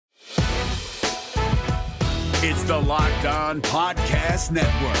It's the Locked On Podcast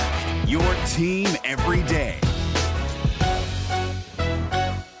Network, your team every day.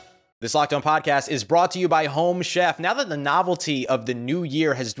 This Locked On Podcast is brought to you by Home Chef. Now that the novelty of the new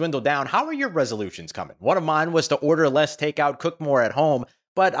year has dwindled down, how are your resolutions coming? One of mine was to order less takeout, cook more at home,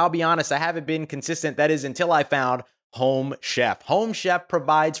 but I'll be honest, I haven't been consistent. That is until I found Home Chef. Home Chef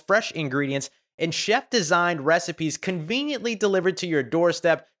provides fresh ingredients and chef-designed recipes conveniently delivered to your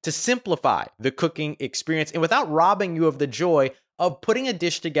doorstep to simplify the cooking experience and without robbing you of the joy of putting a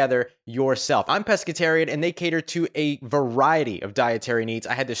dish together yourself. I'm pescatarian and they cater to a variety of dietary needs.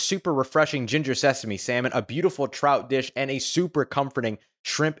 I had this super refreshing ginger sesame salmon, a beautiful trout dish, and a super comforting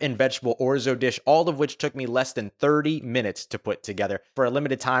shrimp and vegetable orzo dish, all of which took me less than 30 minutes to put together. For a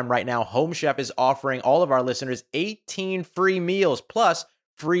limited time right now, Home Chef is offering all of our listeners 18 free meals plus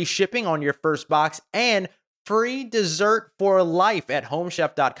free shipping on your first box and free dessert for life at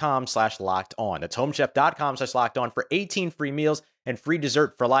homechef.com/lockedon. That's homechef.com/lockedon for 18 free meals and free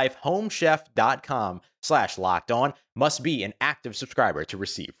dessert for life. Homechef.com/lockedon. Must be an active subscriber to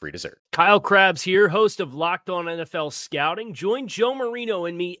receive free dessert. Kyle Krabs here, host of Locked On NFL Scouting. Join Joe Marino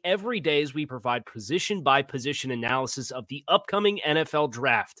and me every day as we provide position-by-position analysis of the upcoming NFL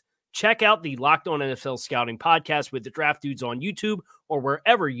Draft. Check out the Locked On NFL Scouting podcast with the Draft Dudes on YouTube or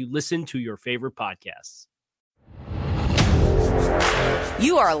wherever you listen to your favorite podcasts.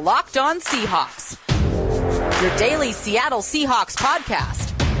 You are Locked On Seahawks, your daily Seattle Seahawks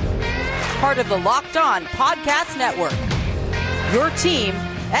podcast. Part of the Locked On Podcast Network, your team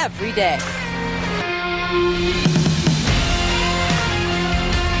every day.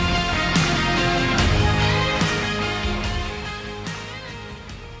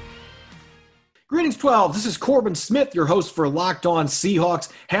 Greetings, 12. This is Corbin Smith, your host for Locked On Seahawks.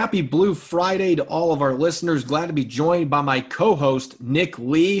 Happy Blue Friday to all of our listeners. Glad to be joined by my co-host, Nick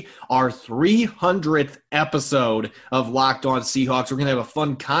Lee, our 300th episode of Locked On Seahawks. We're going to have a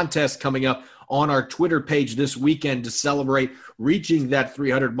fun contest coming up on our Twitter page this weekend to celebrate reaching that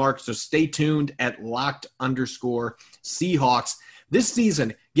 300 mark. So stay tuned at Locked_Seahawks. This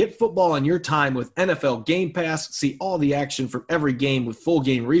season, get football on your time with NFL Game Pass. See all the action from every game with full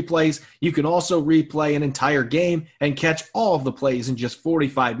game replays. You can also replay an entire game and catch all of the plays in just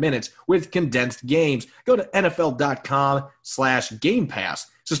 45 minutes with condensed games. Go to NFL.com/Game Pass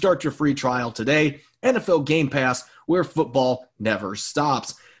to start your free trial today. NFL Game Pass, where football never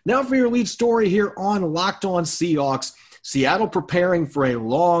stops. Now for your lead story here on Locked On Seahawks. Seattle preparing for a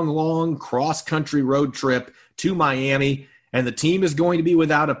long cross-country road trip to Miami. And the team is going to be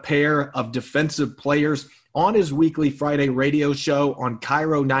without a pair of defensive players. On his weekly Friday radio show on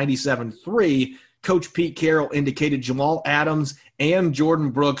Cairo 97.3, Coach Pete Carroll indicated Jamal Adams and Jordan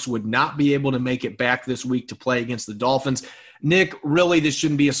Brooks would not be able to make it back this week to play against the Dolphins. Nick, really, this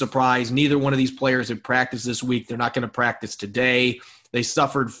shouldn't be a surprise. Neither one of these players have practiced this week. They're not going to practice today. They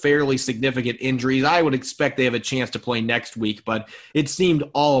suffered fairly significant injuries. I would expect they have a chance to play next week, but it seemed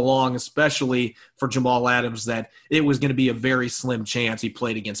all along, especially for Jamal Adams, that it was going to be a very slim chance he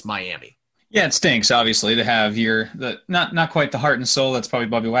played against Miami. Yeah, it stinks, obviously, to have not quite the heart and soul. That's probably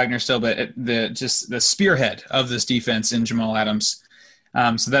Bobby Wagner still, but the spearhead of this defense in Jamal Adams.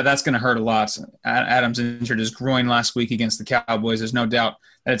 So that's going to hurt a lot. Adams injured his groin last week against the Cowboys. There's no doubt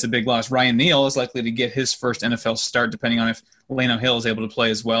that it's a big loss. Ryan Neal is likely to get his first NFL start, depending on if Leno Hill is able to play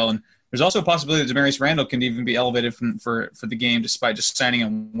as well. And there's also a possibility that Demarius Randall can even be elevated for the game, despite just signing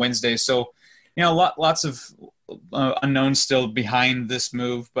on Wednesday. So, lots of unknowns still behind this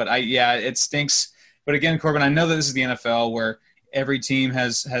move. But it stinks. But again, Corbin, I know that this is the NFL where every team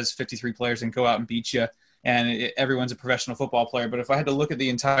has 53 players and go out and beat you. And everyone's a professional football player. But if I had to look at the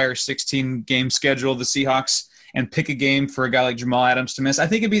entire 16-game schedule of the Seahawks and pick a game for a guy like Jamal Adams to miss, I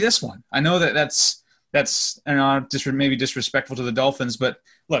think it'd be this one. I know that's maybe disrespectful to the Dolphins, but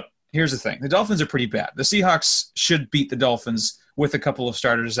look, here's the thing. The Dolphins are pretty bad. The Seahawks should beat the Dolphins with a couple of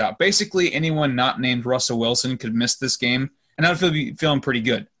starters out. Basically, anyone not named Russell Wilson could miss this game, and I would be feeling pretty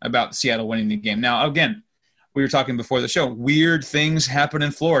good about Seattle winning the game. Now, again, we were talking before the show, weird things happen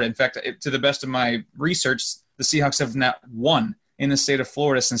in Florida. In fact, to the best of my research, the Seahawks have not won in the state of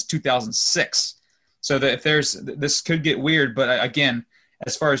Florida since 2006. So that this could get weird, but again,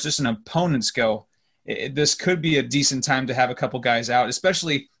 as far as just an opponents go, this could be a decent time to have a couple guys out,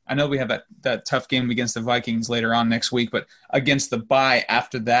 especially I know we have that tough game against the Vikings later on next week, but against the bye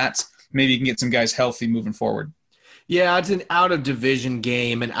after that, maybe you can get some guys healthy moving forward. Yeah, it's an out-of-division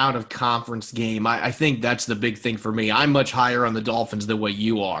game, an out-of-conference game. I think that's the big thing for me. I'm much higher on the Dolphins than what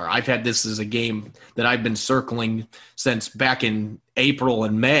you are. I've had this as a game that I've been circling since back in April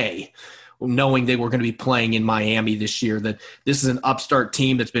and May knowing they were going to be playing in Miami this year, that this is an upstart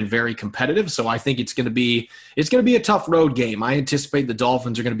team that's been very competitive. So I think it's going to be a tough road game. I anticipate the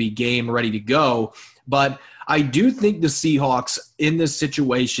Dolphins are going to be game ready to go, but I do think the Seahawks in this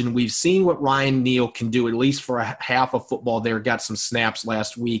situation, we've seen what Ryan Neal can do, at least for a half of football there, got some snaps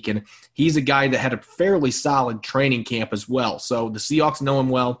last week, and he's a guy that had a fairly solid training camp as well. So the Seahawks know him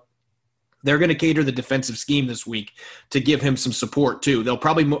well. They're going to cater the defensive scheme this week to give him some support too. They'll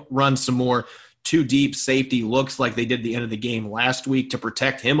probably run some more two deep safety looks like they did at the end of the game last week to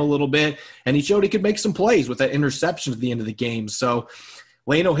protect him a little bit, and he showed he could make some plays with that interception at the end of the game. So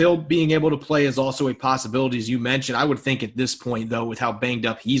Lano Hill being able to play is also a possibility, as you mentioned. I would think at this point, though, with how banged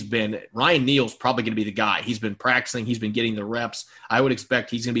up he's been, Ryan Neal's probably going to be the guy. He's been practicing. He's been getting the reps. I would expect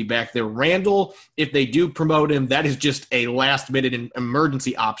he's going to be back there. Randall, if they do promote him, that is just a last-minute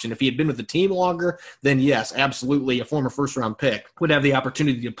emergency option. If he had been with the team longer, then yes, absolutely, a former first-round pick would have the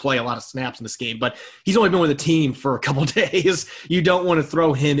opportunity to play a lot of snaps in this game. But he's only been with the team for a couple days. You don't want to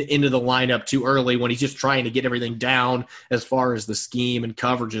throw him into the lineup too early when he's just trying to get everything down as far as the scheme and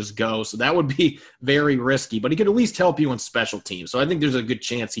coverages go. So that would be very risky, but he could at least help you on special teams. So I think there's a good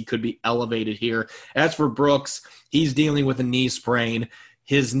chance he could be elevated here. As for Brooks, he's dealing with a knee sprain.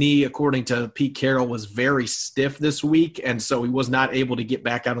 His knee, according to Pete Carroll, was very stiff this week, and so he was not able to get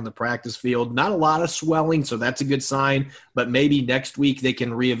back out on the practice field. Not a lot of swelling, so that's a good sign, but maybe next week they can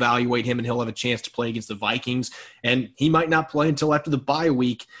reevaluate him and he'll have a chance to play against the Vikings, and he might not play until after the bye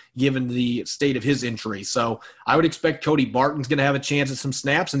week given the state of his injury. So I would expect Cody Barton's going to have a chance at some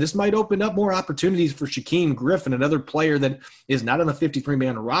snaps, and this might open up more opportunities for Shaquem Griffin, another player that is not on the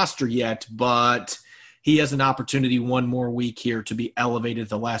 53-man roster yet, but he has an opportunity one more week here to be elevated at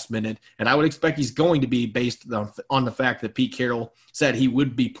the last minute, and I would expect he's going to be based on the fact that Pete Carroll said he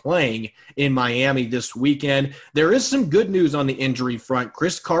would be playing in Miami this weekend. There is some good news on the injury front.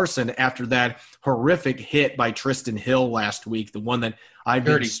 Chris Carson, after that horrific hit by Tristan Hill last week, the one that I've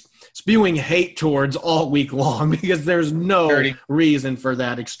been spewing hate towards all week long because there's no reason for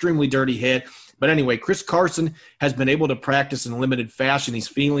that extremely dirty hit. But anyway, Chris Carson has been able to practice in limited fashion. He's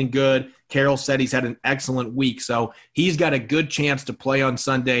feeling good. Carroll said he's had an excellent week, so he's got a good chance to play on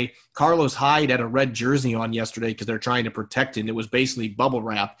Sunday. Carlos Hyde had a red jersey on yesterday because they're trying to protect him. It was basically bubble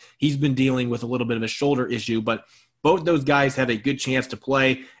wrap. He's been dealing with a little bit of a shoulder issue, but both those guys have a good chance to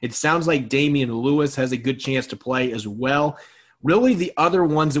play. It sounds like Damian Lewis has a good chance to play as well. Really, the other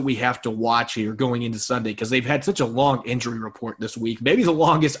ones that we have to watch here going into Sunday, because they've had such a long injury report this week, maybe the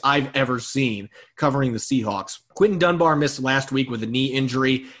longest I've ever seen covering the Seahawks. Quentin Dunbar missed last week with a knee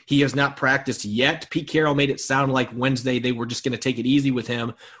injury. He has not practiced yet. Pete Carroll made it sound like Wednesday they were just going to take it easy with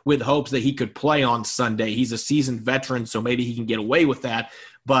him with hopes that he could play on Sunday. He's a seasoned veteran, so maybe he can get away with that.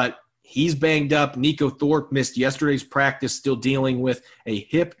 But he's banged up. Nico Thorpe missed yesterday's practice, still dealing with a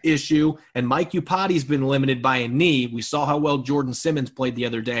hip issue. And Mike Upati's been limited by a knee. We saw how well Jordan Simmons played the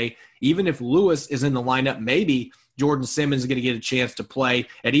other day. Even if Lewis is in the lineup, maybe Jordan Simmons is going to get a chance to play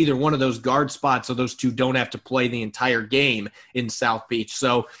at either one of those guard spots so those two don't have to play the entire game in South Beach.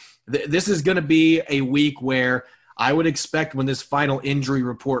 So this is going to be a week where I would expect when this final injury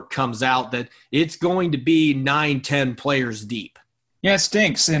report comes out that it's going to be 9-10 players deep. Yeah, it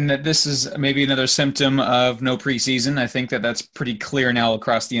stinks, and this is maybe another symptom of no preseason. I think that's pretty clear now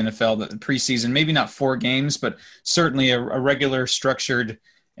across the NFL that the preseason, maybe not 4 games, but certainly a regular, structured,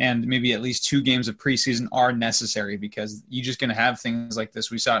 and maybe at least 2 games of preseason are necessary because you're just going to have things like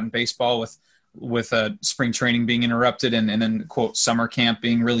this. We saw it in baseball with spring training being interrupted and then, quote, summer camp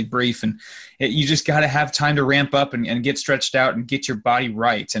being really brief. And you just got to have time to ramp up and get stretched out and get your body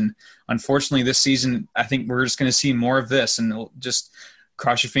right. And unfortunately, this season, I think we're just going to see more of this, and just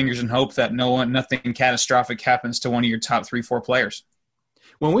cross your fingers and hope that nothing catastrophic happens to one of your top 3-4 players.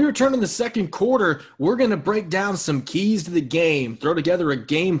 When we return in the second quarter, we're going to break down some keys to the game, throw together a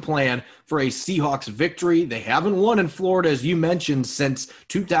game plan for a Seahawks victory. They haven't won in Florida, as you mentioned, since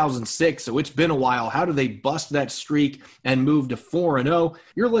 2006, so it's been a while. How do they bust that streak and move to 4-0?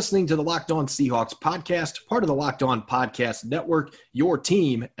 You're listening to the Locked On Seahawks podcast, part of the Locked On Podcast Network, your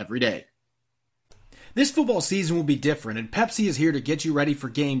team every day. This football season will be different, and Pepsi is here to get you ready for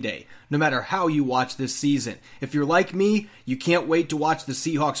game day, no matter how you watch this season. If you're like me, you can't wait to watch the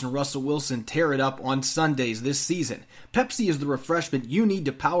Seahawks and Russell Wilson tear it up on Sundays this season. Pepsi is the refreshment you need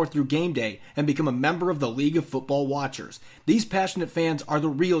to power through game day and become a member of the League of Football Watchers. These passionate fans are the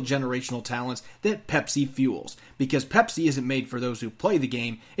real generational talents that Pepsi fuels, because Pepsi isn't made for those who play the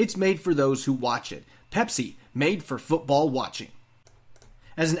game, it's made for those who watch it. Pepsi, made for football watching.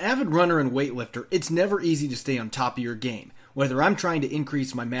 As an avid runner and weightlifter, it's never easy to stay on top of your game. Whether I'm trying to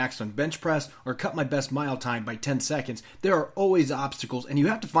increase my max on bench press or cut my best mile time by 10 seconds, there are always obstacles and you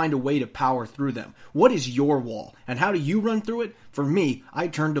have to find a way to power through them. What is your wall and how do you run through it? For me, I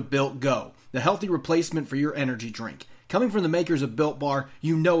turn to Built Go, the healthy replacement for your energy drink. Coming from the makers of Built Bar,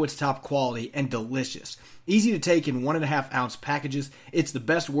 you know it's top quality and delicious. Easy to take in 1.5 ounce packages, it's the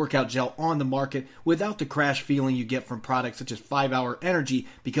best workout gel on the market without the crash feeling you get from products such as 5-Hour Energy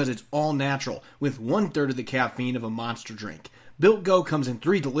because it's all natural with 1/3 of the caffeine of a Monster drink. Built Go comes in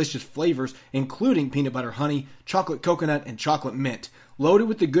 3 delicious flavors, including peanut butter honey, chocolate coconut, and chocolate mint. Loaded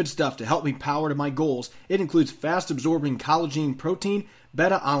with the good stuff to help me power to my goals, it includes fast-absorbing collagen protein,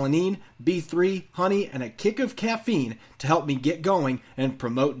 beta-alanine, B3, honey, and a kick of caffeine to help me get going and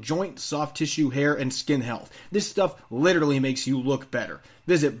promote joint, soft tissue, hair, and skin health. This stuff literally makes you look better.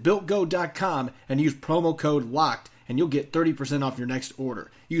 Visit BuiltGo.com and use promo code LOCKED and you'll get 30% off your next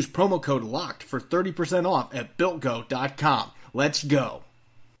order. Use promo code LOCKED for 30% off at BuiltGo.com. Let's go.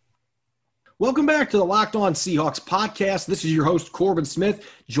 Welcome back to the Locked On Seahawks podcast. This is your host, Corbin Smith.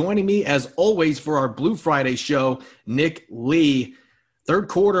 Joining me, as always, for our Blue Friday show, Nick Lee. Third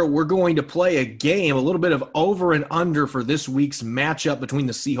quarter, we're going to play a game, a little bit of over and under for this week's matchup between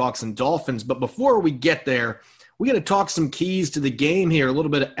the Seahawks and Dolphins. But before we get there, we got to talk some keys to the game here, a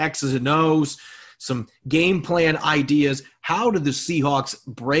little bit of X's and O's, some game plan ideas. How did the Seahawks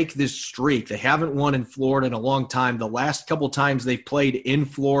break this streak? They haven't won in Florida in a long time. The last couple times they've played in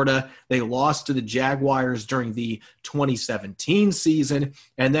Florida, they lost to the Jaguars during the 2017 season.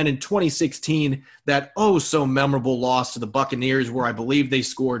 And then in 2016, that so memorable loss to the Buccaneers where I believe they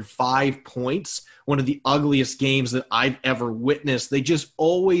scored 5 points, one of the ugliest games that I've ever witnessed. They just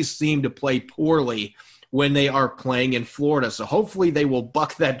always seem to play poorly when they are playing in Florida. So hopefully they will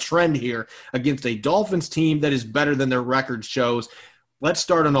buck that trend here against a Dolphins team that is better than their record shows. Let's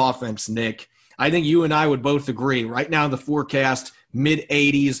start on offense, Nick. I think you and I would both agree. Right now the forecast,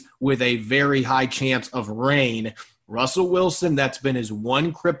 mid-80s with a very high chance of rain. Russell Wilson, that's been his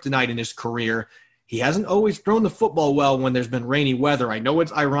one kryptonite in his career. He hasn't always thrown the football well when there's been rainy weather. I know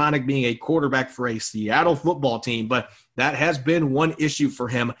it's ironic being a quarterback for a Seattle football team, but that has been one issue for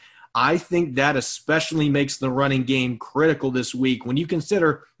him. I think that especially makes the running game critical this week when you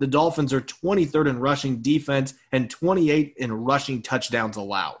consider the Dolphins are 23rd in rushing defense and 28th in rushing touchdowns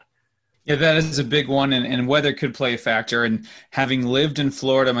allowed. Yeah, that is a big one, and weather could play a factor. And having lived in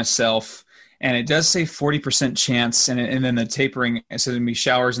Florida myself, and it does say 40% chance, and then the tapering, so there'll be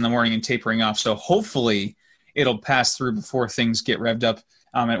showers in the morning and tapering off. So hopefully it'll pass through before things get revved up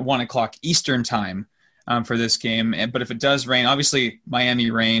at 1 o'clock Eastern time. For this game. But if it does rain, obviously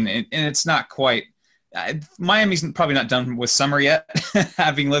Miami rain, and it's not quite Miami's probably not done with summer yet.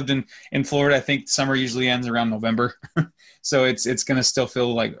 Having lived in Florida, I think summer usually ends around November. So it's going to still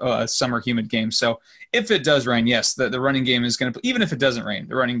feel like a summer humid game. So if it does rain, yes, the running game is going to – even if it doesn't rain,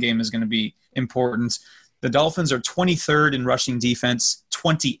 the running game is going to be important. The Dolphins are 23rd in rushing defense,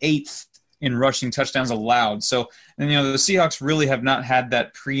 28th in rushing touchdowns allowed. So, and the Seahawks really have not had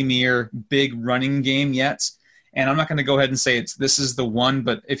that premier big running game yet. And I'm not going to go ahead and say this is the one,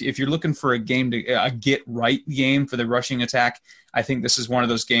 but if you're looking for a game a get right game for the rushing attack, I think this is one of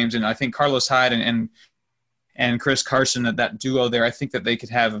those games. And I think Carlos Hyde and Chris Carson, that duo there, I think that they could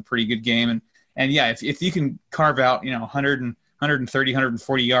have a pretty good game. And yeah, if you can carve out 130,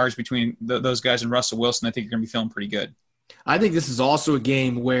 140 yards between those guys and Russell Wilson, I think you're going to be feeling pretty good. I think this is also a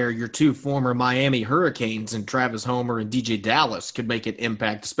game where your two former Miami Hurricanes and Travis Homer and DJ Dallas could make an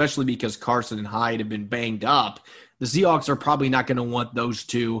impact, especially because Carson and Hyde have been banged up. The Seahawks are probably not going to want those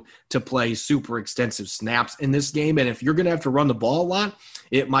two to play super extensive snaps in this game. And if you're going to have to run the ball a lot,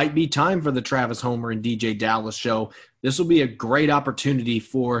 it might be time for the Travis Homer and DJ Dallas show. This will be a great opportunity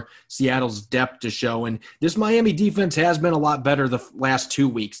for Seattle's depth to show. And this Miami defense has been a lot better the last 2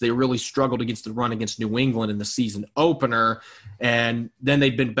 weeks. They really struggled against the run against New England in the season opener, and then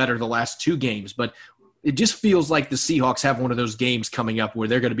they've been better the last 2 games. But it just feels like the Seahawks have one of those games coming up where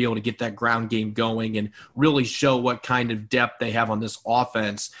they're going to be able to get that ground game going and really show what kind of depth they have on this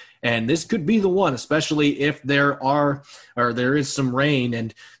offense. And this could be the one, especially if there is some rain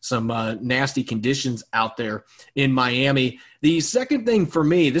and some nasty conditions out there in Miami. The second thing for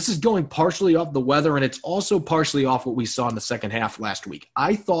me, this is going partially off the weather, and it's also partially off what we saw in the second half last week.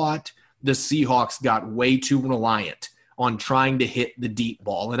 I thought the Seahawks got way too reliant on trying to hit the deep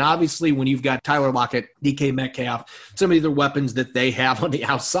ball. And obviously when you've got Tyler Lockett, DK Metcalf, some of the weapons that they have on the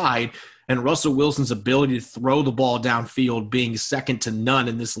outside, and Russell Wilson's ability to throw the ball downfield being second to none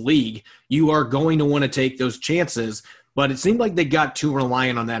in this league, you are going to want to take those chances. But it seemed like they got too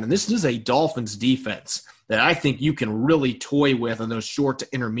reliant on that. And this is a Dolphins defense that I think you can really toy with on those short to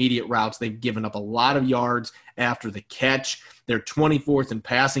intermediate routes. They've given up a lot of yards after the catch. They're 24th in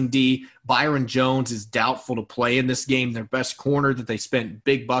passing D. Byron Jones is doubtful to play in this game. Their best corner that they spent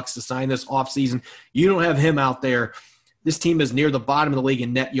big bucks to sign this offseason. You don't have him out there. This team is near the bottom of the league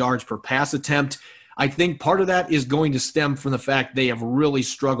in net yards per pass attempt. I think part of that is going to stem from the fact they have really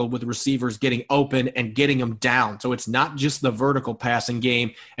struggled with receivers getting open and getting them down. So it's not just the vertical passing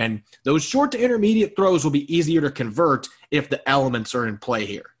game. And those short to intermediate throws will be easier to convert if the elements are in play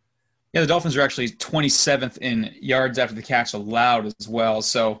here. Yeah, the Dolphins are actually 27th in yards after the catch allowed as well.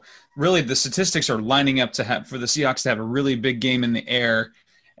 So really the statistics are lining up for the Seahawks to have a really big game in the air.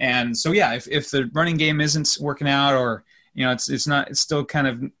 And so, yeah, if the running game isn't working out, or it's still kind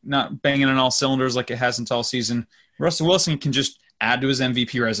of not banging on all cylinders like it hasn't all season, Russell Wilson can just add to his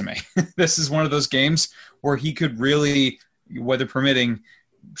MVP resume. This is one of those games where he could really, weather permitting,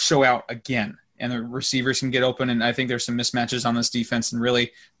 show out again, and the receivers can get open. And I think there's some mismatches on this defense. And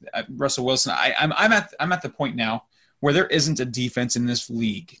really, Russell Wilson, I'm at the point now where there isn't a defense in this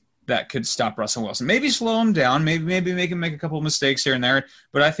league that could stop Russell Wilson. Maybe slow him down, maybe make him make a couple of mistakes here and there.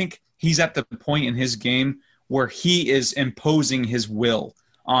 But I think he's at the point in his game where he is imposing his will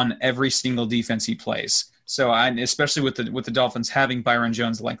on every single defense he plays. So especially with the Dolphins having Byron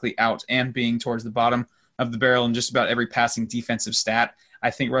Jones likely out and being towards the bottom of the barrel in just about every passing defensive stat,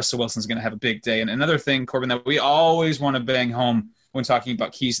 I think Russell Wilson's going to have a big day. And another thing, Corbin, that we always want to bang home when talking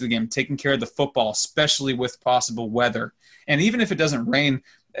about keys to the game, taking care of the football, especially with possible weather. And even if it doesn't rain,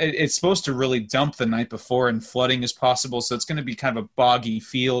 it's supposed to really dump the night before, and flooding is possible. So it's going to be kind of a boggy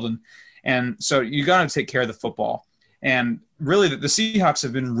field. And so you got to take care of the football. And really, the Seahawks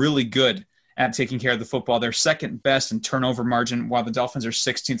have been really good at taking care of the football. They're second best in turnover margin, while the Dolphins are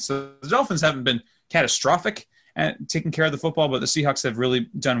 16th. So the Dolphins haven't been catastrophic at taking care of the football, but the Seahawks have really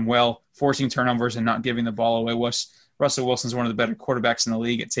done well forcing turnovers and not giving the ball away. Russell Wilson's one of the better quarterbacks in the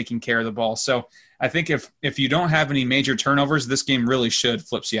league at taking care of the ball. So I think if you don't have any major turnovers, this game really should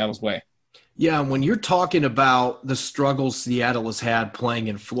flip Seattle's way. Yeah, when you're talking about the struggles Seattle has had playing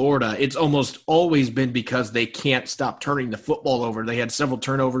in Florida, it's almost always been because they can't stop turning the football over. They had several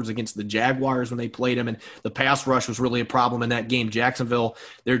turnovers against the Jaguars when they played them, and the pass rush was really a problem in that game. Jacksonville,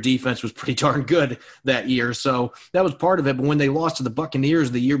 their defense was pretty darn good that year, so that was part of it. But when they lost to the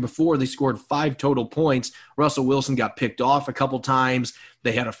Buccaneers the year before, they scored 5 total points. Russell Wilson got picked off a couple times.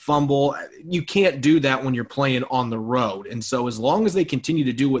 They had a fumble. You can't do that when you're playing on the road. And so as long as they continue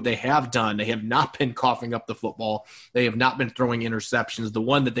to do what they have done, they have not been coughing up the football. They have not been throwing interceptions. The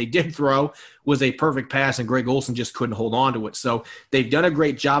one that they did throw was a perfect pass, and Greg Olsen just couldn't hold on to it. So they've done a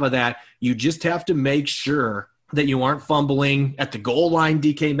great job of that. You just have to make sure that you aren't fumbling at the goal line,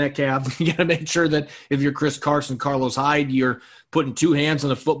 DK Metcalf. You got to make sure that if you're Chris Carson, Carlos Hyde, you're putting 2 hands on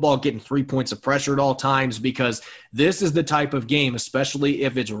the football, getting 3 points of pressure at all times, because this is the type of game, especially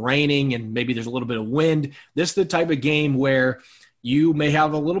if it's raining and maybe there's a little bit of wind, this is the type of game where you may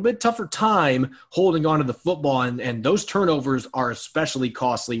have a little bit tougher time holding on to the football, and those turnovers are especially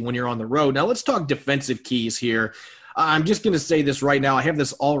costly when you're on the road. Now let's talk defensive keys here. I'm just going to say this right now. I have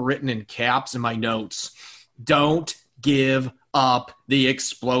this all written in caps in my notes. Don't give up the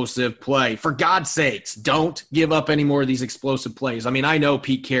explosive play. For God's sakes, don't give up any more of these explosive plays. I mean, I know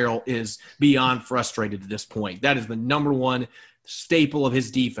Pete Carroll is beyond frustrated at this point. That is the number one staple of his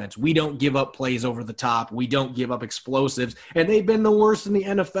defense. We don't give up plays over the top. We don't give up explosives. And they've been the worst in the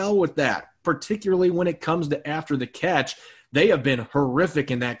NFL with that, particularly when it comes to after the catch. They have been horrific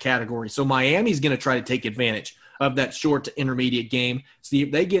in that category. So Miami's going to try to take advantage of that short to intermediate game. See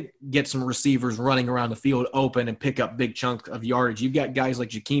if they get some receivers running around the field open and pick up big chunks of yardage. You've got guys like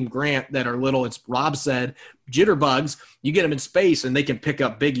Jakeem Grant that are little, as Rob said, jitterbugs. You get them in space and they can pick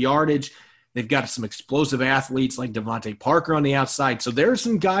up big yardage. They've got some explosive athletes like Devontae Parker on the outside. So there's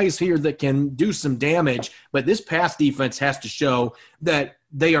some guys here that can do some damage, but this pass defense has to show that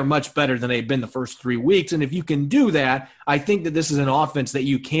they are much better than they've been the first 3 weeks. And if you can do that, I think that this is an offense that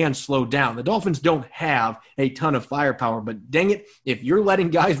you can slow down. The Dolphins don't have a ton of firepower, but dang it, if you're letting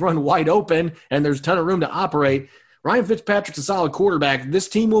guys run wide open and there's a ton of room to operate, Ryan Fitzpatrick's a solid quarterback. This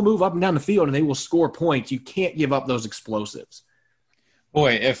team will move up and down the field and they will score points. You can't give up those explosives.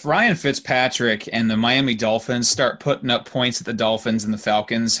 Boy, if Ryan Fitzpatrick and the Miami Dolphins start putting up points that the Dolphins and the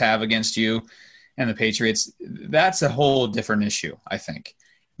Falcons have against you and the Patriots, that's a whole different issue, I think.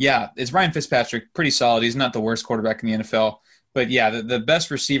 Yeah, it's Ryan Fitzpatrick, pretty solid. He's not the worst quarterback in the NFL. But, yeah, the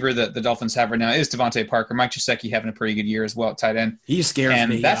best receiver that the Dolphins have right now is Devontae Parker. Mike Gesicki having a pretty good year as well at tight end. He scares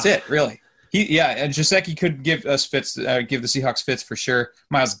me. And that's it, really. And Gesicki could give us fits, give the Seahawks fits for sure.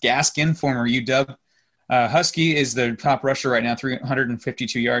 Myles Gaskin, former UW Husky is the top rusher right now,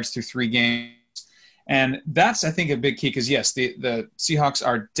 352 yards through 3 games. And that's, I think, a big key because, yes, the Seahawks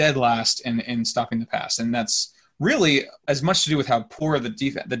are dead last in stopping the pass. And that's really as much to do with how poor the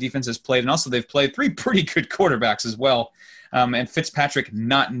defense has played. And also they've played 3 pretty good quarterbacks as well. And Fitzpatrick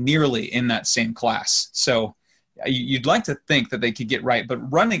not nearly in that same class. So you'd like to think that they could get right.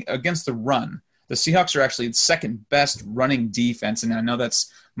 But running against the run, the Seahawks are actually the second best running defense. And I know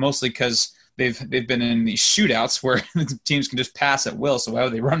that's mostly because they've been in these shootouts where the teams can just pass at will. So why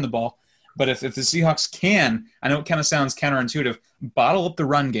would they run the ball? But if the Seahawks can, I know it kind of sounds counterintuitive, bottle up the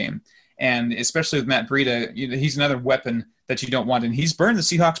run game. And especially with Matt Breida, he's another weapon that you don't want. And he's burned the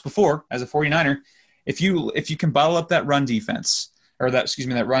Seahawks before as a 49er. If you can bottle up that run defense, or that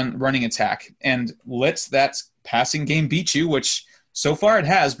running attack, and let that passing game beat you, which so far it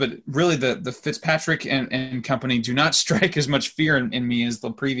has, but really the Fitzpatrick and company do not strike as much fear in me as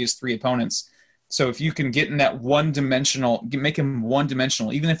the previous 3 opponents. So if you can get in that one-dimensional, make him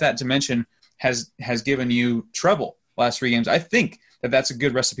one-dimensional, even if that dimension has given you trouble last 3 games, I think that's a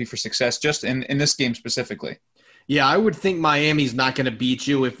good recipe for success just in this game specifically. Yeah, I would think Miami's not going to beat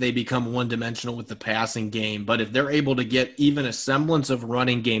you if they become one-dimensional with the passing game. But if they're able to get even a semblance of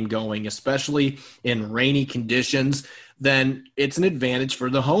running game going, especially in rainy conditions, then it's an advantage for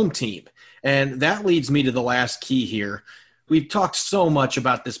the home team. And that leads me to the last key here. We've talked so much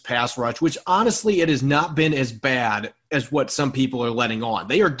about this pass rush, which honestly it has not been as bad as what some people are letting on.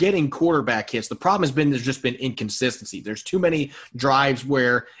 They are getting quarterback hits. The problem has been there's just been inconsistency. There's too many drives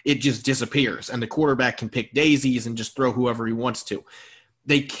where it just disappears and the quarterback can pick daisies and just throw whoever he wants to.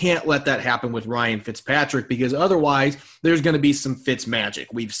 They can't let that happen with Ryan Fitzpatrick because otherwise there's going to be some Fitz magic.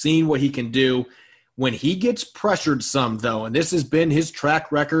 We've seen what he can do. When he gets pressured some, though, and this has been his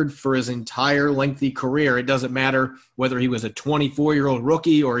track record for his entire lengthy career, it doesn't matter whether he was a 24-year-old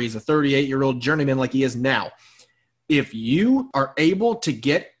rookie or he's a 38-year-old journeyman like he is now. If you are able to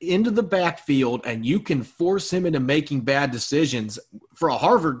get into the backfield and you can force him into making bad decisions, for a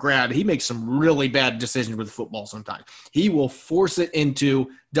Harvard grad, he makes some really bad decisions with football sometimes. He will force it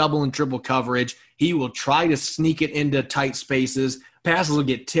into double and triple coverage. He will try to sneak it into tight spaces. Passes will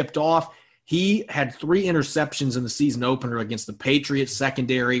get tipped off. He had 3 interceptions in the season opener against the Patriots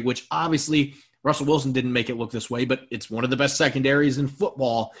secondary, which obviously Russell Wilson didn't make it look this way, but it's one of the best secondaries in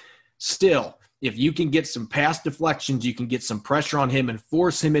football. Still, if you can get some pass deflections, you can get some pressure on him and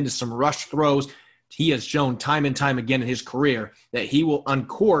force him into some rush throws. He has shown time and time again in his career that he will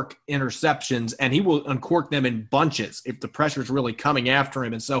uncork interceptions, and he will uncork them in bunches if the pressure is really coming after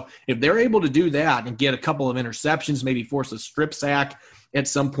him. And so if they're able to do that and get a couple of interceptions, maybe force a strip sack at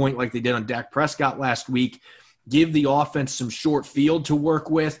some point like they did on Dak Prescott last week, give the offense some short field to work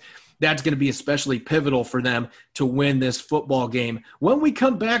with, that's going to be especially pivotal for them to win this football game. When we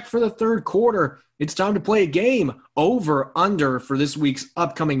come back for the third quarter, it's time to play a game over under for this week's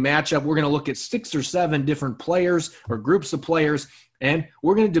upcoming matchup. We're going to look at 6 or 7 different players or groups of players, and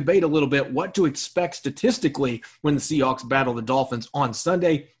we're going to debate a little bit what to expect statistically when the Seahawks battle the Dolphins on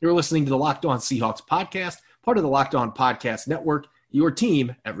Sunday. You're listening to the Locked On Seahawks podcast, part of the Locked On Podcast Network, your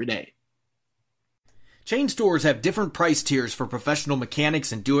team every day. Chain stores have different price tiers for professional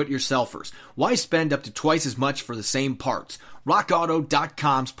mechanics and do-it-yourselfers. Why spend up to twice as much for the same parts?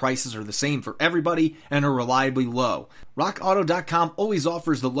 RockAuto.com's prices are the same for everybody and are reliably low. RockAuto.com always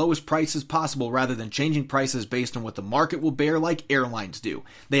offers the lowest prices possible rather than changing prices based on what the market will bear like airlines do.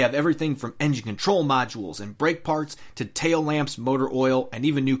 They have everything from engine control modules and brake parts to tail lamps, motor oil, and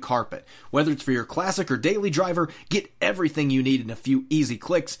even new carpet. Whether it's for your classic or daily driver, get everything you need in a few easy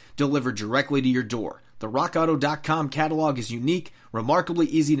clicks delivered directly to your door. The RockAuto.com catalog is unique, remarkably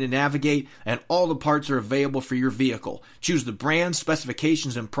easy to navigate, and all the parts are available for your vehicle. Choose the brands,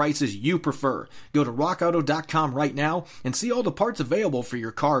 specifications, and prices you prefer. Go to RockAuto.com right now and see all the parts available for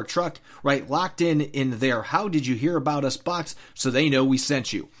your car or truck. Right, locked in their How Did You Hear About Us box so they know we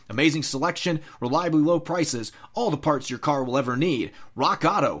sent you. Amazing selection, reliably low prices, all the parts your car will ever need.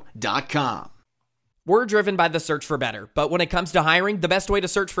 RockAuto.com. We're driven by the search for better, but when it comes to hiring, the best way to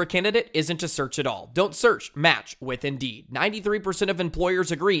search for a candidate isn't to search at all. Don't search, match with Indeed. 93% of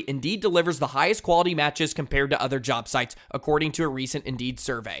employers agree Indeed delivers the highest quality matches compared to other job sites, according to a recent Indeed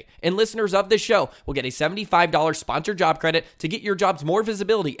survey. And listeners of this show will get a $75 sponsored job credit to get your jobs more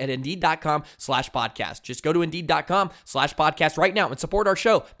visibility at Indeed.com/podcast. Just go to Indeed.com/podcast right now and support our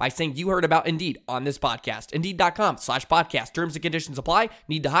show by saying you heard about Indeed on this podcast. Indeed.com/podcast. Terms and conditions apply.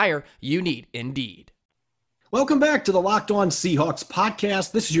 Need to hire? You need Indeed. Welcome back to the Locked On Seahawks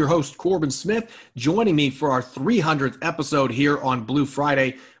podcast. This is your host, Corbin Smith. Joining me for our 300th episode here on Blue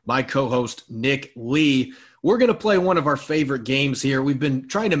Friday, my co-host, Nick Lee. we're going to play one of our favorite games here. We've been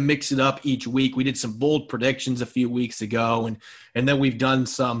trying to mix it up each week. We did some bold predictions a few weeks ago, and then we've done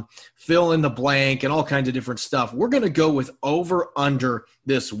some fill in the blank and all kinds of different stuff. We're going to go with over-under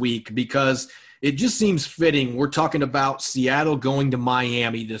this week because it just seems fitting. We're talking about Seattle going to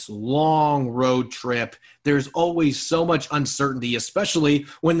Miami, this long road trip. There's always so much uncertainty, especially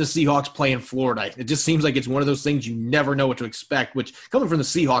when the Seahawks play in Florida. It just seems like it's one of those things you never know what to expect, which coming from the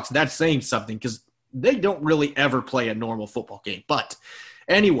Seahawks, that's saying something because they don't really ever play a normal football game. But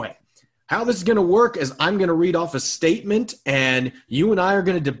anyway, how this is going to work is I'm going to read off a statement, and you and I are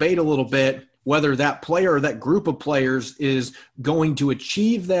going to debate a little bit whether that player or that group of players is going to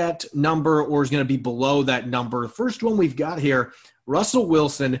achieve that number or is going to be below that number. The first one we've got here, Russell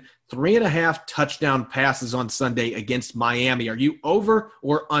Wilson, 3.5 touchdown passes on Sunday against Miami. Are you over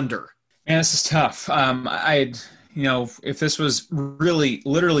or under? Man, this is tough. If this was really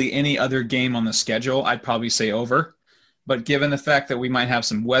literally any other game on the schedule, I'd probably say over. But given the fact that we might have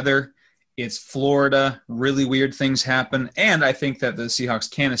some weather, it's Florida, really weird things happen, and I think that the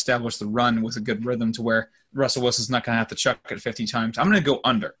Seahawks can establish the run with a good rhythm to where Russell Wilson's not going to have to chuck it 50 times. I'm going to go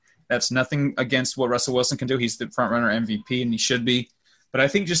under. That's nothing against what Russell Wilson can do. He's the front-runner MVP, and he should be. But I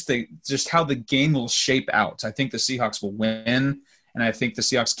think just how the game will shape out. I think the Seahawks will win, and I think the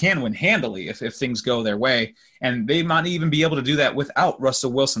Seahawks can win handily if things go their way. And they might even be able to do that without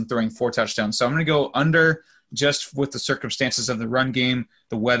Russell Wilson throwing 4 touchdowns. So I'm going to go under just with the circumstances of the run game,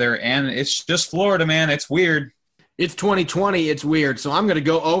 the weather, and it's just Florida, man. It's weird. It's 2020. It's weird. So I'm going to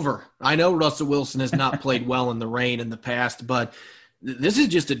go over. I know Russell Wilson has not played well in the rain in the past, but this is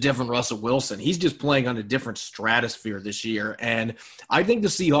just a different Russell Wilson. He's just playing on a different stratosphere this year. And I think the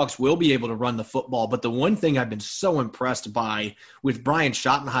Seahawks will be able to run the football. But the one thing I've been so impressed by with Brian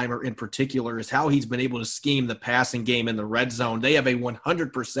Schottenheimer in particular is how he's been able to scheme the passing game in the red zone. They have a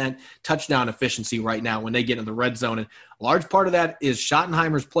 100% touchdown efficiency right now when they get in the red zone. And a large part of that is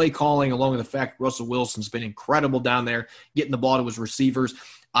Schottenheimer's play calling, along with the fact Russell Wilson's been incredible down there, getting the ball to his receivers.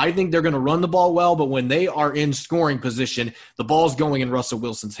 I think they're going to run the ball well, but when they are in scoring position, the ball's going in Russell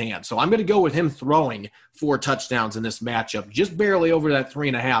Wilson's hands. So I'm going to go with him throwing 4 touchdowns in this matchup, just barely over that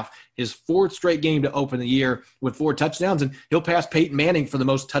 3.5. His 4th straight game to open the year with 4 touchdowns, and he'll pass Peyton Manning for the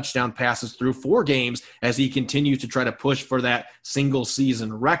most touchdown passes through 4 games as he continues to try to push for that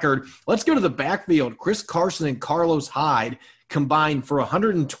single-season record. Let's go to the backfield. Chris Carson and Carlos Hyde combined for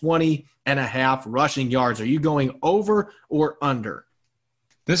 120.5 rushing yards. Are you going over or under?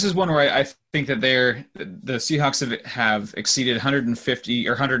 This is one where I think that the Seahawks have exceeded 150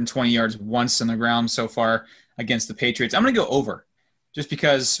 or 120 yards once on the ground so far against the Patriots. I'm going to go over just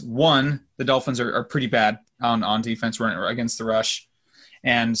because, one, the Dolphins are pretty bad on defense against the rush,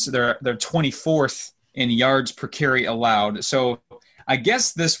 and so they're 24th in yards per carry allowed. So I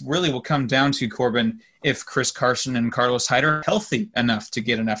guess this really will come down to, Corbin, if Chris Carson and Carlos Hyde are healthy enough to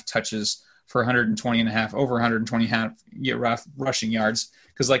get enough touches for 120.5, over 120.5 rushing yards.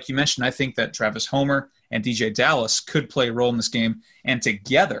 Because like you mentioned, I think that Travis Homer and DJ Dallas could play a role in this game. And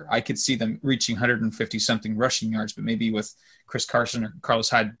together, I could see them reaching 150-something rushing yards. But maybe with Chris Carson or Carlos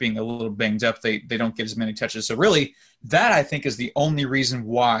Hyde being a little banged up, they don't get as many touches. So really, that I think is the only reason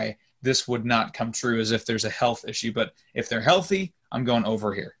why this would not come true, is if there's a health issue. But if they're healthy, I'm going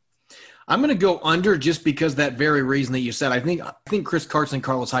over here. I'm going to go under just because that very reason that you said. I think Chris Carson and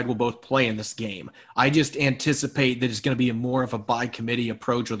Carlos Hyde will both play in this game. I just anticipate that it's going to be more of a by-committee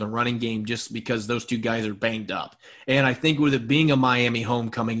approach with the running game just because those 2 guys are banged up. And I think with it being a Miami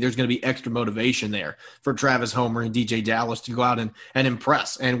homecoming, there's going to be extra motivation there for Travis Homer and DJ Dallas to go out and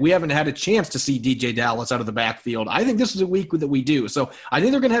impress. And we haven't had a chance to see DJ Dallas out of the backfield. I think this is a week that we do. So I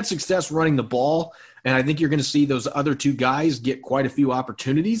think they're going to have success running the ball. And I think you're going to see those other 2 guys get quite a few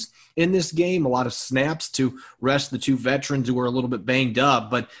opportunities in this game, a lot of snaps to rest the 2 veterans who are a little bit banged up.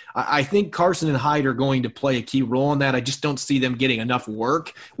 But I think Carson and Hyde are going to play a key role in that. I just don't see them getting enough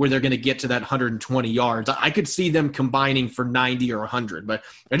work where they're going to get to that 120 yards. I could see them combining for 90 or 100. But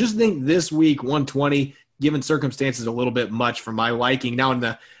I just think this week, 120, given circumstances, a little bit much for my liking. Now, on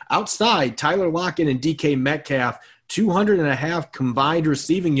the outside, Tyler Lockett and DK Metcalf, 200.5 combined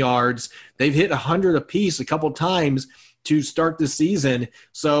receiving yards. They've hit 100 apiece a couple times to start the season.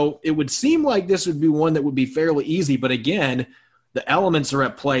 So it would seem like this would be one that would be fairly easy. But again, the elements are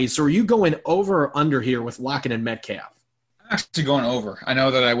at play. So are you going over or under here with Lockett and Metcalf? I'm actually going over. I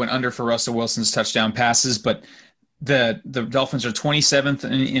know that I went under for Russell Wilson's touchdown passes, but the Dolphins are 27th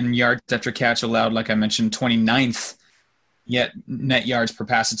in yards after catch allowed, like I mentioned, 29th yet net yards per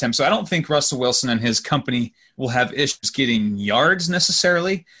pass attempt. So I don't think Russell Wilson and his company will have issues getting yards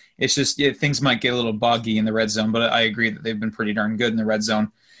necessarily. It's just things might get a little boggy in the red zone, but I agree that they've been pretty darn good in the red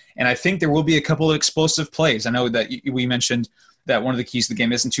zone. And I think there will be a couple of explosive plays. I know that we mentioned that one of the keys to the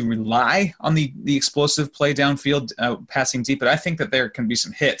game isn't to rely on the explosive play downfield, passing deep, but I think that there can be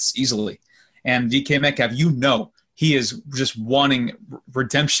some hits easily. And DK Metcalf, he is just wanting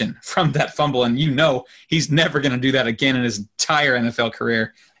redemption from that fumble, and he's never going to do that again in his entire NFL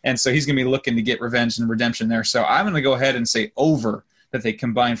career. And so he's going to be looking to get revenge and redemption there. So I'm going to go ahead and say over, that they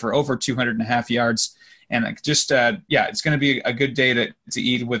combine for over 200.5 yards. And just, it's going to be a good day to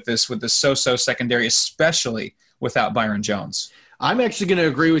eat with the so-so secondary, especially without Byron Jones. I'm actually going to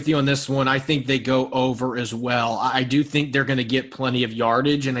agree with you on this one. I think they go over as well. I do think they're going to get plenty of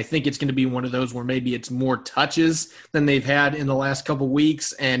yardage, and I think it's going to be one of those where maybe it's more touches than they've had in the last couple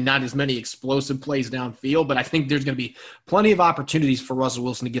weeks and not as many explosive plays downfield, but I think there's going to be plenty of opportunities for Russell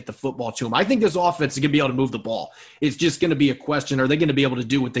Wilson to get the football to him. I think this offense is going to be able to move the ball. It's just going to be a question, are they going to be able to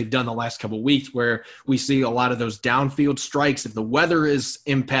do what they've done the last couple of weeks where we see a lot of those downfield strikes? If the weather is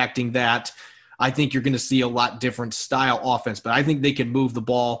impacting that, I think you're going to see a lot different style offense, but I think they can move the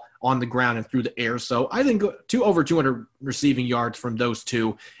ball on the ground and through the air. So I think over 200 receiving yards from those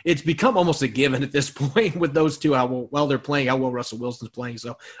two. It's become almost a given at this point with those two, how well they're playing, how well Russell Wilson's playing.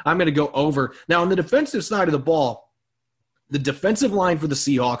 So I'm going to go over. Now, on the defensive side of the ball, the defensive line for the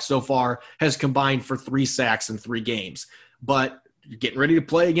Seahawks so far has combined for 3 sacks in 3 games. But you're getting ready to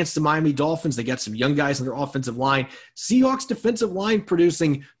play against the Miami Dolphins. They got some young guys on their offensive line. Seahawks defensive line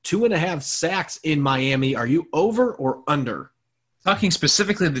producing 2.5 sacks in Miami. Are you over or under? Talking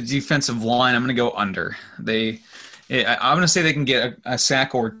specifically the defensive line, I'm going to go under. I'm going to say they can get a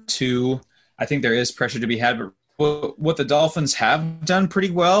sack or 2. I think there is pressure to be had, but what the Dolphins have done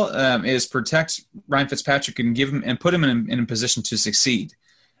pretty well is protect Ryan Fitzpatrick and give him and put him in a position to succeed.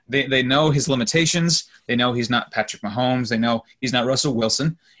 They know his limitations. They know he's not Patrick Mahomes. They know he's not Russell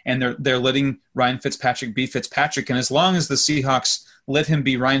Wilson, and they're letting Ryan Fitzpatrick be Fitzpatrick. And as long as the Seahawks let him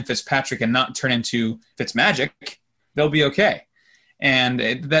be Ryan Fitzpatrick and not turn into Fitzmagic, they'll be okay. And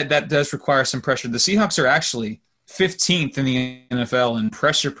that does require some pressure. The Seahawks are actually 15th in the NFL in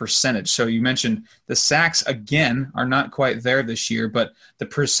pressure percentage. So you mentioned the sacks again are not quite there this year, but the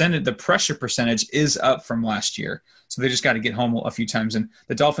pressure percentage is up from last year. So they just got to get home a few times. And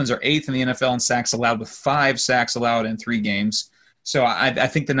the Dolphins are 8th in the NFL in sacks allowed, with 5 sacks allowed in 3 games. So I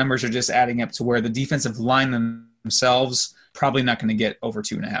think the numbers are just adding up to where the defensive line themselves probably not going to get over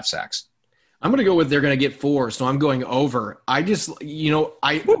 2.5 sacks. I'm going to go with they're going to get 4, so I'm going over. I just,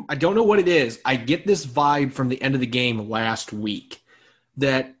 I don't know what it is. I get this vibe from the end of the game last week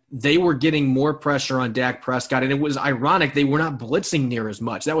that they were getting more pressure on Dak Prescott, and it was ironic they were not blitzing near as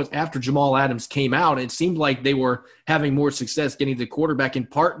much. That was after Jamal Adams came out, and it seemed like they were having more success getting the quarterback, in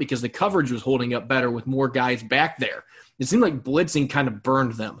part because the coverage was holding up better with more guys back there. It seemed like blitzing kind of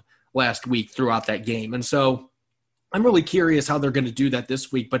burned them last week throughout that game, and so I'm really curious how they're going to do that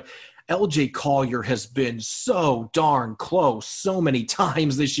this week, but LJ Collier has been so darn close so many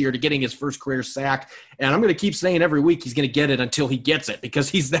times this year to getting his first career sack. And I'm going to keep saying every week he's going to get it until he gets it because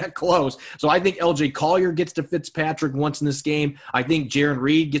he's that close. So I think LJ Collier gets to Fitzpatrick once in this game. I think Jaron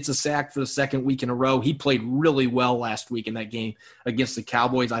Reed gets a sack for the second week in a row. He played really well last week in that game against the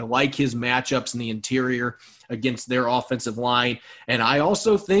Cowboys. I like his matchups in the interior against their offensive line. And I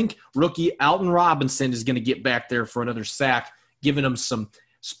also think rookie Alton Robinson is going to get back there for another sack, giving him some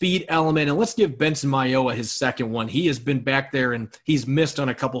speed element. And let's give Benson Mayowa his second one. He has been back there and he's missed on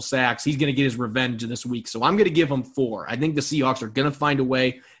a couple sacks. He's going to get his revenge this week. So I'm going to give him 4. I think the Seahawks are going to find a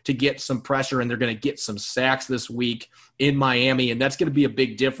way to get some pressure, and they're going to get some sacks this week in Miami. And that's going to be a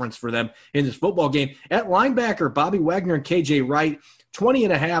big difference for them in this football game. At linebacker, Bobby Wagner and KJ Wright,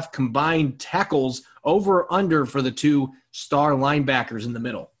 20.5 combined tackles, over or under for the 2 star linebackers in the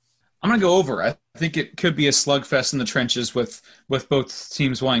middle. I'm going to go over. I think it could be a slugfest in the trenches with both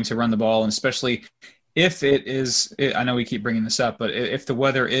teams wanting to run the ball, and especially if it is – I know we keep bringing this up, but if the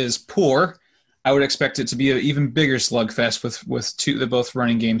weather is poor, I would expect it to be an even bigger slugfest with both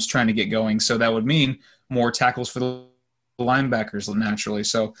running games trying to get going. So that would mean more tackles for the linebackers naturally.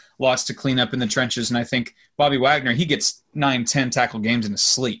 So lots to clean up in the trenches, and I think Bobby Wagner, he gets 9-10 tackle games in his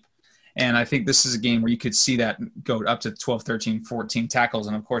sleep. And I think this is a game where you could see that go up to 12, 13, 14 tackles.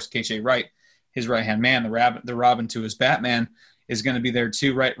 And, of course, KJ Wright, his right-hand man, the Robin to his Batman, is going to be there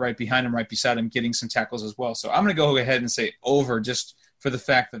too, right behind him, right beside him, getting some tackles as well. So I'm going to go ahead and say over, just for the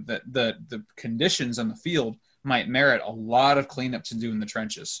fact that the conditions on the field might merit a lot of cleanup to do in the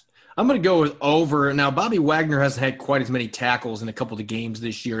trenches. I'm going to go with over. Now, Bobby Wagner hasn't had quite as many tackles in a couple of the games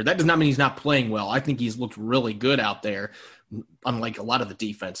this year. That does not mean he's not playing well. I think he's looked really good out there, unlike a lot of the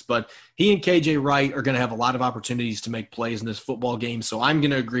defense. But he and KJ Wright are going to have a lot of opportunities to make plays in this football game. So I'm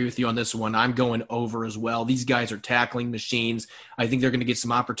going to agree with you on this one. I'm going over as well. These guys are tackling machines. I think they're going to get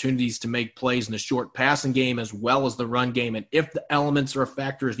some opportunities to make plays in the short passing game as well as the run game. And if the elements are a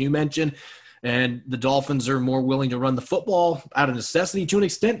factor, as you mentioned, and the Dolphins are more willing to run the football out of necessity to an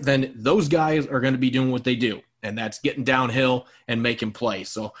extent, then those guys are going to be doing what they do, and that's getting downhill and making plays.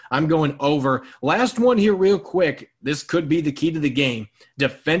 So I'm going over. Last one here real quick. This could be the key to the game.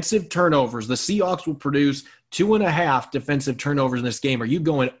 Defensive turnovers. The Seahawks will produce 2.5 defensive turnovers in this game. Are you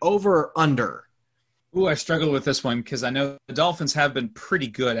going over or under? Ooh, I struggle with this one because I know the Dolphins have been pretty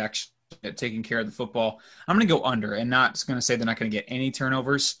good actually at taking care of the football. I'm going to go under and not going to say they're not going to get any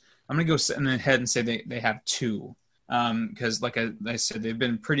turnovers. I'm going to go ahead and say they have 2 because, like I said, they've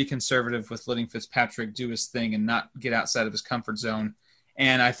been pretty conservative with letting Fitzpatrick do his thing and not get outside of his comfort zone.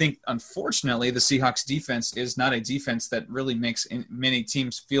 And I think, unfortunately, the Seahawks defense is not a defense that really makes many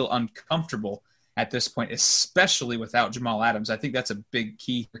teams feel uncomfortable at this point, especially without Jamal Adams. I think that's a big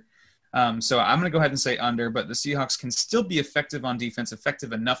key here. So I'm going to go ahead and say under, but the Seahawks can still be effective on defense,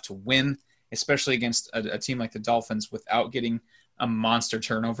 effective enough to win, especially against a team like the Dolphins without getting a monster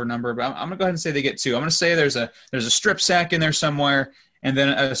turnover number. But I'm going to go ahead and say they get 2. I'm going to say there's a strip sack in there somewhere, and then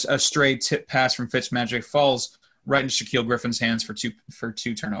a stray tip pass from Fitzmagic falls right into Shaquille Griffin's hands for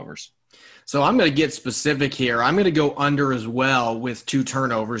two turnovers. So I'm going to get specific here. I'm going to go under as well with 2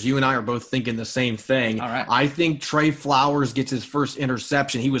 turnovers. You and I are both thinking the same thing. All right. I think Trey Flowers gets his first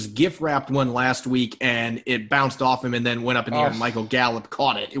interception. He was gift-wrapped one last week, and it bounced off him and then went up in the air, and Michael Gallup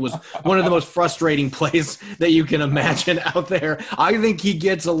caught it. It was one of the most frustrating plays that you can imagine out there. I think he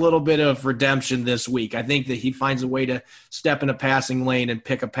gets a little bit of redemption this week. I think that he finds a way to step in a passing lane and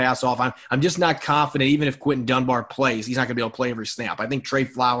pick a pass off. I'm just not confident, even if Quentin Dunbar plays, he's not going to be able to play every snap. I think Trey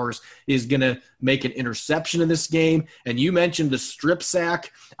Flowers is going to make an interception in this game. And you mentioned the strip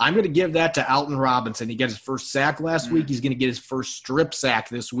sack. I'm going to give that to Alton Robinson. He got his first sack last week. He's going to get his first strip sack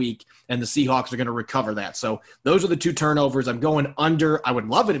this week, and the Seahawks are going to recover that. So those are the 2 turnovers. I'm going under. I would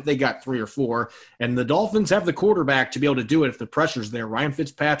love it if they got 3 or 4. And the Dolphins have the quarterback to be able to do it if the pressure's there. Ryan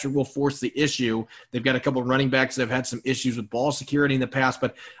Fitzpatrick will force the issue. They've got a couple of running backs that have had some issues with ball security in the past,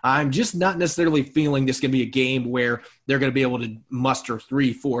 but I'm just not necessarily feeling this is going to be a game where they're going to be able to muster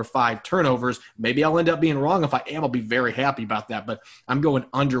 3, 4, 5 turnovers. Maybe I'll end up being wrong. If I am, I'll be very happy about that, but I'm going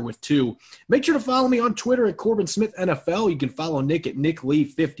under with 2. Make sure to follow me on Twitter at Corbin Smith NFL. You can follow Nick at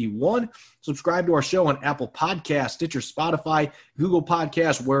NickLee51. Subscribe to our show on Apple Podcasts, Stitcher, Spotify, Google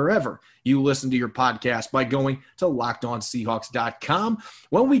Podcasts, wherever you listen to your podcast by going to LockedOnSeahawks.com.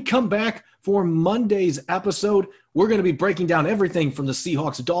 When we come back for Monday's episode, we're going to be breaking down everything from the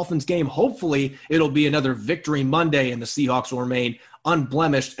Seahawks-Dolphins game. Hopefully, it'll be another victory Monday, and the Seahawks will remain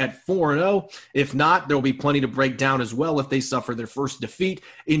unblemished at 4-0. If not, there will be plenty to break down as well if they suffer their first defeat.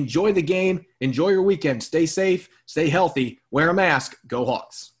 Enjoy the game. Enjoy your weekend. Stay safe. Stay healthy. Wear a mask. Go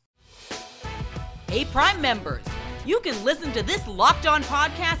Hawks. Hey, Prime members, you can listen to this Locked On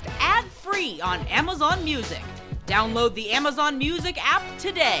podcast ad-free on Amazon Music. Download the Amazon Music app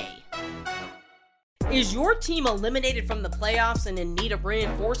today. Is your team eliminated from the playoffs and in need of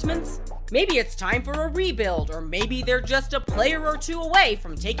reinforcements? Maybe it's time for a rebuild, or maybe they're just a player or 2 away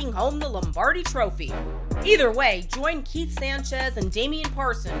from taking home the Lombardi Trophy. Either way, join Keith Sanchez and Damian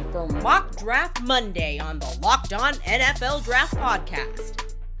Parson for Mock Draft Monday on the Locked On NFL Draft Podcast.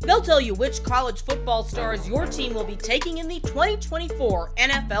 They'll tell you which college football stars your team will be taking in the 2024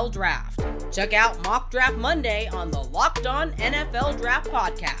 NFL Draft. Check out Mock Draft Monday on the Locked On NFL Draft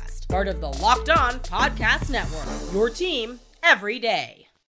Podcast, part of the Locked On Podcast Network. Your team every day.